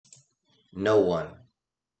No one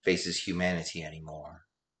faces humanity anymore.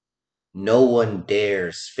 No one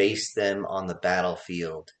dares face them on the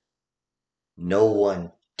battlefield. No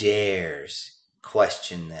one dares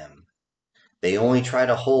question them. They only try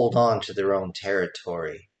to hold on to their own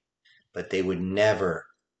territory, but they would never,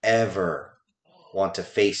 ever want to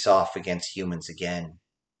face off against humans again.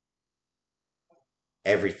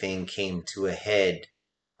 Everything came to a head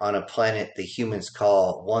on a planet the humans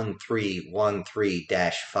call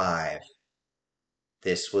 1313-5.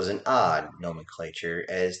 This was an odd nomenclature,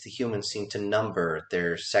 as the humans seem to number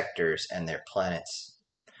their sectors and their planets.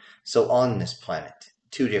 So on this planet,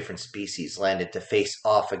 two different species landed to face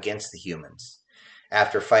off against the humans.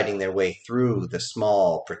 After fighting their way through the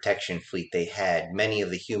small protection fleet they had, many of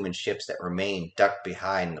the human ships that remained ducked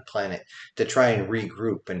behind the planet to try and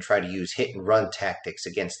regroup and try to use hit-and-run tactics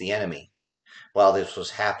against the enemy. While this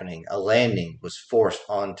was happening, a landing was forced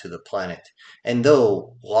onto the planet, and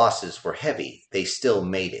though losses were heavy, they still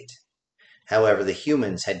made it. However, the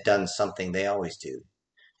humans had done something they always do.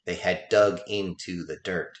 They had dug into the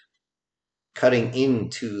dirt, cutting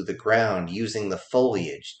into the ground using the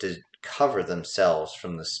foliage to cover themselves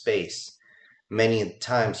from the space. Many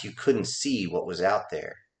times you couldn't see what was out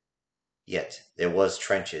there. Yet there was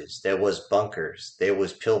trenches, there was bunkers, there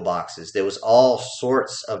was pillboxes, there was all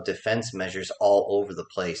sorts of defense measures all over the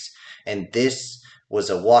place. And this was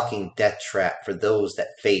a walking death trap for those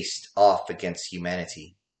that faced off against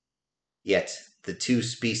humanity. Yet the two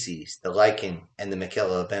species, the lichen and the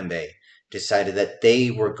Michelobembe, decided that they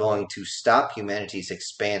were going to stop humanity's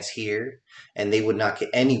expanse here, and they would not get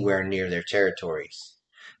anywhere near their territories.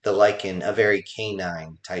 The lichen, a very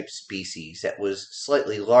canine type species that was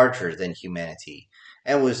slightly larger than humanity,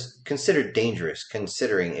 and was considered dangerous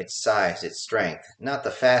considering its size, its strength, not the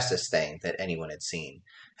fastest thing that anyone had seen.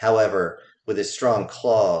 However, with its strong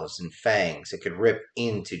claws and fangs, it could rip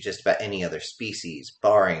into just about any other species,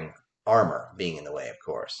 barring armor being in the way, of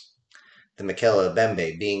course. The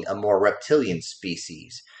Michelobembe being a more reptilian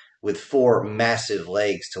species, with four massive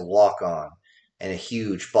legs to walk on, and a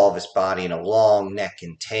huge bulbous body and a long neck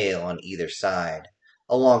and tail on either side,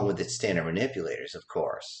 along with its standard manipulators, of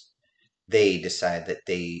course. They decided that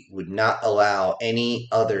they would not allow any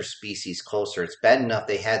other species closer. It's bad enough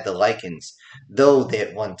they had the lichens, though they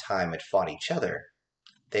at one time had fought each other.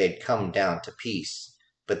 They had come down to peace,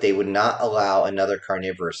 but they would not allow another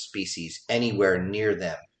carnivorous species anywhere near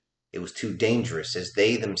them. It was too dangerous, as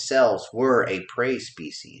they themselves were a prey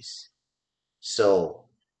species. So,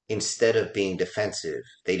 instead of being defensive,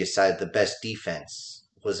 they decided the best defense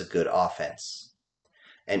was a good offense.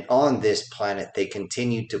 And on this planet, they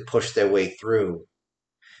continued to push their way through.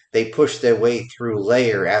 They pushed their way through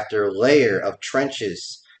layer after layer of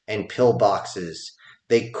trenches and pillboxes.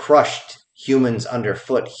 They crushed humans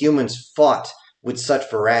underfoot. Humans fought with such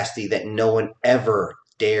veracity that no one ever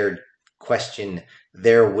dared question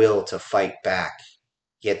their will to fight back.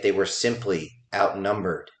 Yet they were simply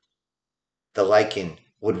outnumbered. The lichen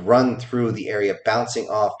would run through the area, bouncing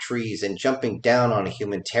off trees and jumping down on a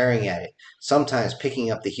human, tearing at it, sometimes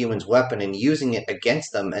picking up the human's weapon and using it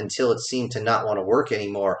against them until it seemed to not want to work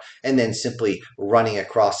anymore, and then simply running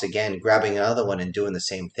across again, grabbing another one and doing the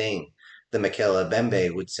same thing. The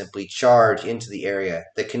Michelobembe would simply charge into the area.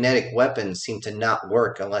 The kinetic weapons seemed to not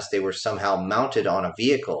work unless they were somehow mounted on a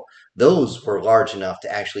vehicle. Those were large enough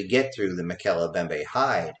to actually get through the Michelobembe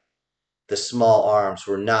hide. The small arms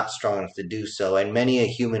were not strong enough to do so, and many a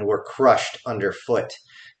human were crushed underfoot,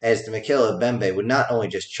 as the Michelobembe would not only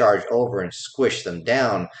just charge over and squish them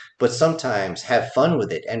down, but sometimes have fun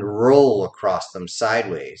with it and roll across them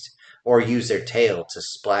sideways, or use their tail to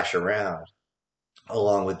splash around.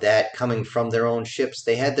 Along with that, coming from their own ships,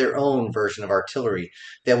 they had their own version of artillery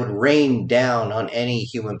that would rain down on any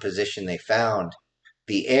human position they found.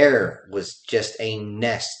 The air was just a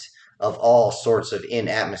nest of all sorts of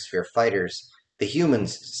in-atmosphere fighters. The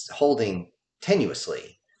humans, holding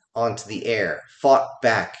tenuously onto the air, fought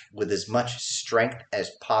back with as much strength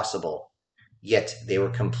as possible, yet they were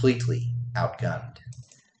completely outgunned.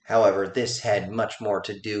 However, this had much more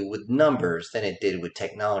to do with numbers than it did with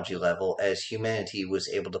technology level, as humanity was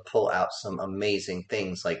able to pull out some amazing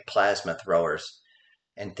things like plasma throwers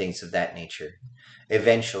and things of that nature.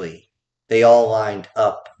 Eventually, they all lined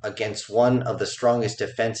up against one of the strongest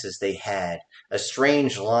defenses they had, a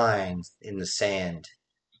strange line in the sand.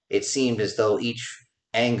 It seemed as though each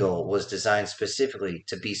angle was designed specifically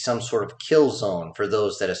to be some sort of kill zone for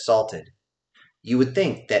those that assaulted. You would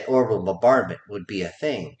think that orbital bombardment would be a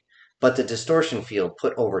thing, but the distortion field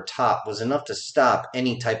put over top was enough to stop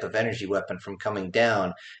any type of energy weapon from coming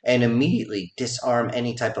down and immediately disarm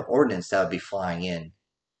any type of ordnance that would be flying in.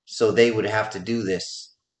 So they would have to do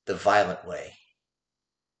this the violent way.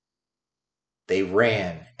 They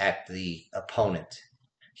ran at the opponent.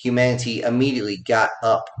 Humanity immediately got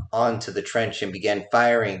up onto the trench and began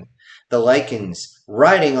firing. The Lycans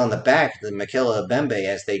riding on the back of the Makela Bembe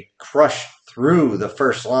as they crushed through the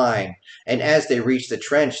first line. And as they reached the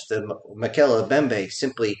trench, the Makela Bembe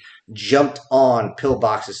simply jumped on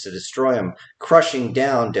pillboxes to destroy them, crushing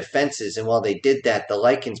down defenses. And while they did that, the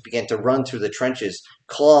Lycans began to run through the trenches,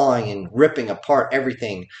 clawing and ripping apart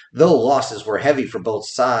everything. Though losses were heavy for both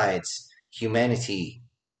sides, humanity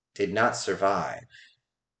did not survive.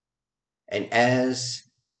 And as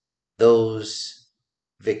those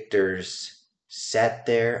victors sat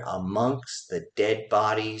there amongst the dead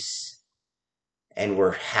bodies and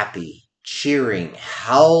were happy, cheering,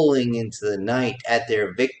 howling into the night at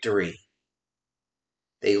their victory,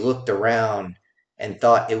 they looked around and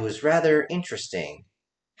thought it was rather interesting.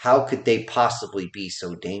 How could they possibly be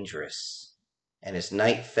so dangerous? And as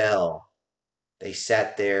night fell, they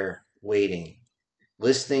sat there waiting,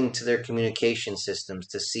 listening to their communication systems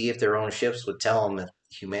to see if their own ships would tell them that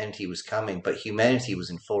humanity was coming, but humanity was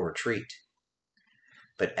in full retreat.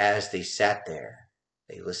 But as they sat there,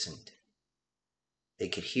 they listened. They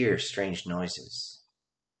could hear strange noises.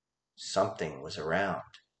 Something was around.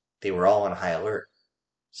 They were all on high alert.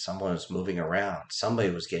 Someone was moving around. Somebody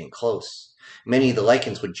was getting close. Many of the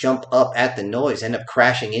Lycans would jump up at the noise, end up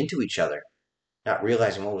crashing into each other, not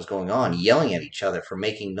realizing what was going on, yelling at each other for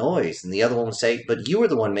making noise. And the other one would say, "But you were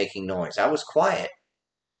the one making noise. I was quiet."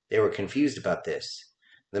 They were confused about this.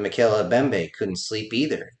 The Makela Bembe couldn't sleep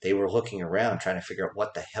either. They were looking around, trying to figure out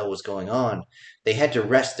what the hell was going on. They had to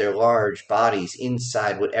rest their large bodies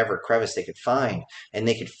inside whatever crevice they could find, and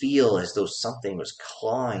they could feel as though something was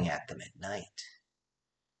clawing at them at night.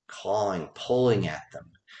 Clawing, pulling at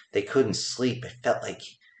them. They couldn't sleep. It felt like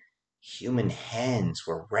human hands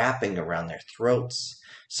were wrapping around their throats.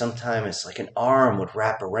 Sometimes, like an arm would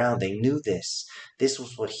wrap around. They knew this. This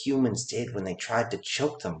was what humans did when they tried to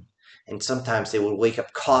choke them. And sometimes they would wake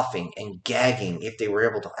up coughing and gagging if they were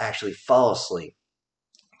able to actually fall asleep.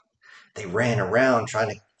 They ran around trying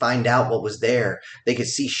to find out what was there. They could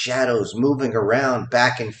see shadows moving around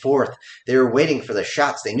back and forth. They were waiting for the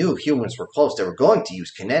shots. They knew humans were close. They were going to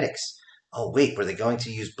use kinetics. Oh, wait, were they going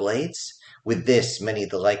to use blades? With this, many of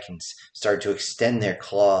the Lycans started to extend their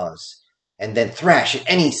claws and then thrash at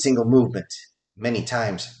any single movement, many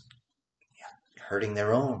times hurting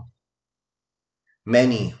their own.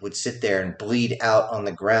 Many would sit there and bleed out on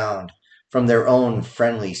the ground from their own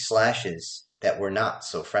friendly slashes that were not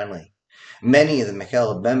so friendly. Many of the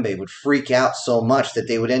Makela Bembe would freak out so much that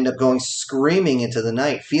they would end up going screaming into the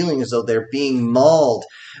night, feeling as though they're being mauled,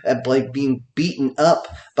 by being beaten up,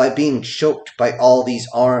 by being choked by all these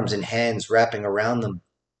arms and hands wrapping around them.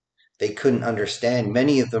 They couldn't understand.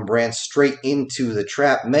 Many of them ran straight into the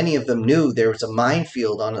trap. Many of them knew there was a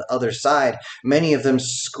minefield on the other side. Many of them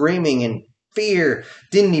screaming in fear,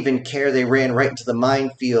 didn't even care. They ran right into the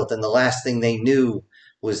minefield, and the last thing they knew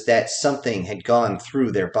was that something had gone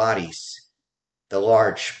through their bodies. The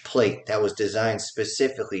large plate that was designed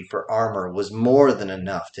specifically for armor was more than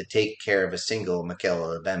enough to take care of a single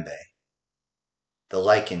Makela Bembe. The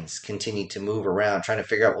Lycans continued to move around, trying to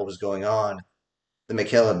figure out what was going on. The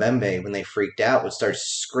Makela Bembe, when they freaked out, would start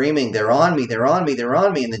screaming, "They're on me, they're on me, they're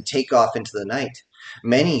on me," and then take off into the night.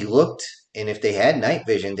 Many looked, and if they had night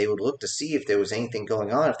vision, they would look to see if there was anything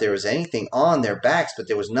going on, if there was anything on their backs, but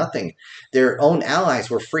there was nothing. Their own allies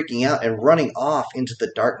were freaking out and running off into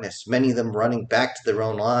the darkness, many of them running back to their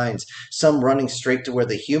own lines, some running straight to where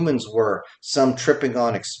the humans were, some tripping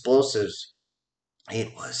on explosives.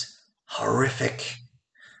 It was horrific.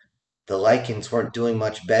 The Lycans weren't doing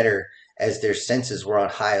much better as their senses were on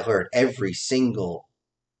high alert. Every single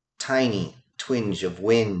tiny twinge of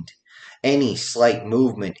wind, any slight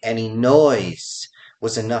movement, any noise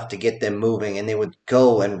was enough to get them moving, and they would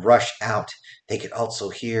go and rush out. They could also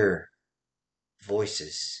hear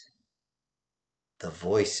voices. The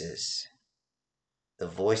voices. The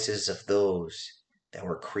voices of those that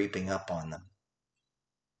were creeping up on them.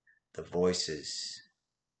 The voices.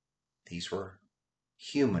 These were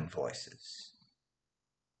human voices.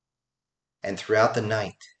 And throughout the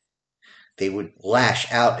night, they would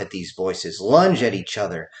lash out at these voices, lunge at each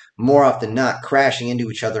other, more often than not crashing into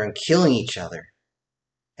each other and killing each other.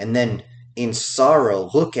 And then, in sorrow,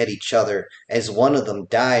 look at each other as one of them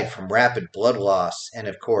died from rapid blood loss and,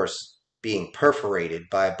 of course, being perforated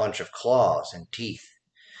by a bunch of claws and teeth.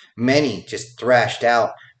 Many just thrashed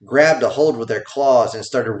out, grabbed a hold with their claws and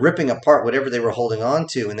started ripping apart whatever they were holding on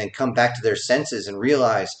to, and then come back to their senses and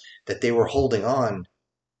realize that they were holding on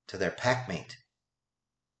to their packmate.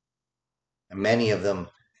 And many of them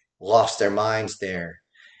lost their minds there.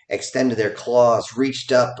 extended their claws,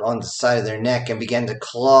 reached up on the side of their neck, and began to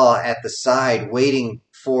claw at the side, waiting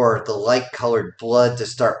for the light-colored blood to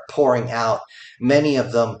start pouring out. Many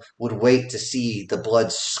of them would wait to see the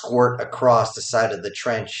blood squirt across the side of the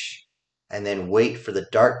trench, and then wait for the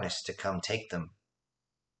darkness to come take them.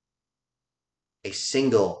 A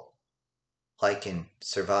single Lycan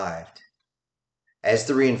survived. As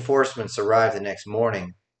the reinforcements arrived the next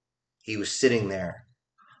morning, he was sitting there,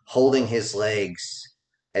 holding his legs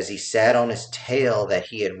as he sat on his tail that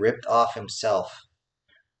he had ripped off himself,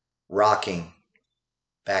 rocking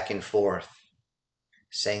back and forth,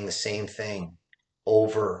 saying the same thing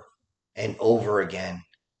over and over again.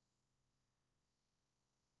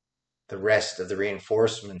 The rest of the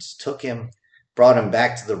reinforcements took him, brought him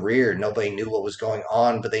back to the rear. Nobody knew what was going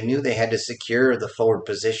on, but they knew they had to secure the forward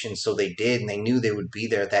position, so they did, and they knew they would be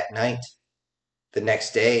there that night. The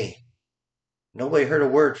next day, nobody heard a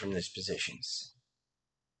word from these positions.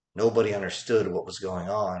 Nobody understood what was going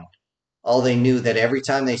on. All they knew that every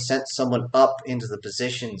time they sent someone up into the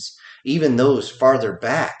positions, even those farther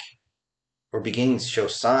back were beginning to show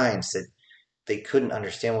signs that they couldn't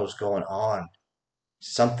understand what was going on.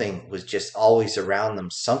 Something was just always around them.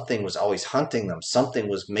 Something was always hunting them. Something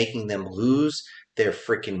was making them lose their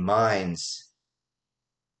freaking minds.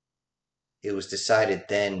 It was decided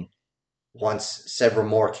then, once several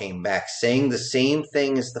more came back, saying the same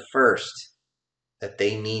thing as the first, that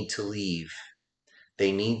they need to leave.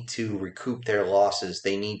 They need to recoup their losses.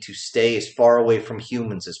 They need to stay as far away from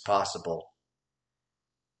humans as possible.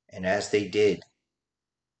 And as they did,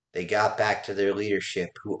 they got back to their leadership,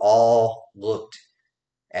 who all looked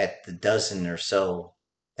at the dozen or so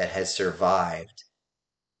that had survived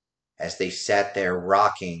as they sat there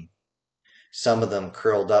rocking. Some of them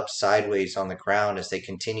curled up sideways on the ground as they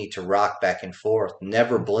continued to rock back and forth,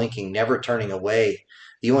 never blinking, never turning away.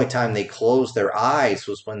 The only time they closed their eyes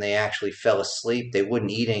was when they actually fell asleep. They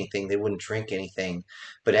wouldn't eat anything. They wouldn't drink anything.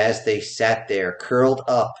 But as they sat there, curled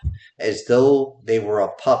up, as though they were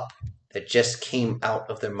a pup that just came out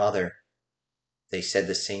of their mother, they said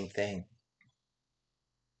the same thing.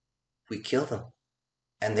 We kill them,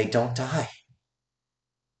 and they don't die.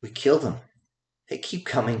 We kill them. They keep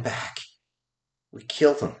coming back. We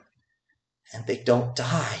kill them, and they don't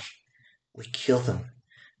die. We kill them,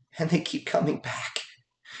 and they keep coming back.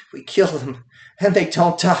 We kill them, and they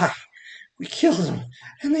don't die. We kill them,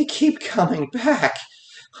 and they keep coming back.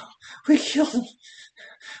 We kill them.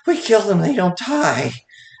 We kill them, they don't die.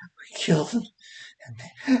 We kill them,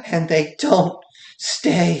 and they don't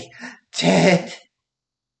stay dead.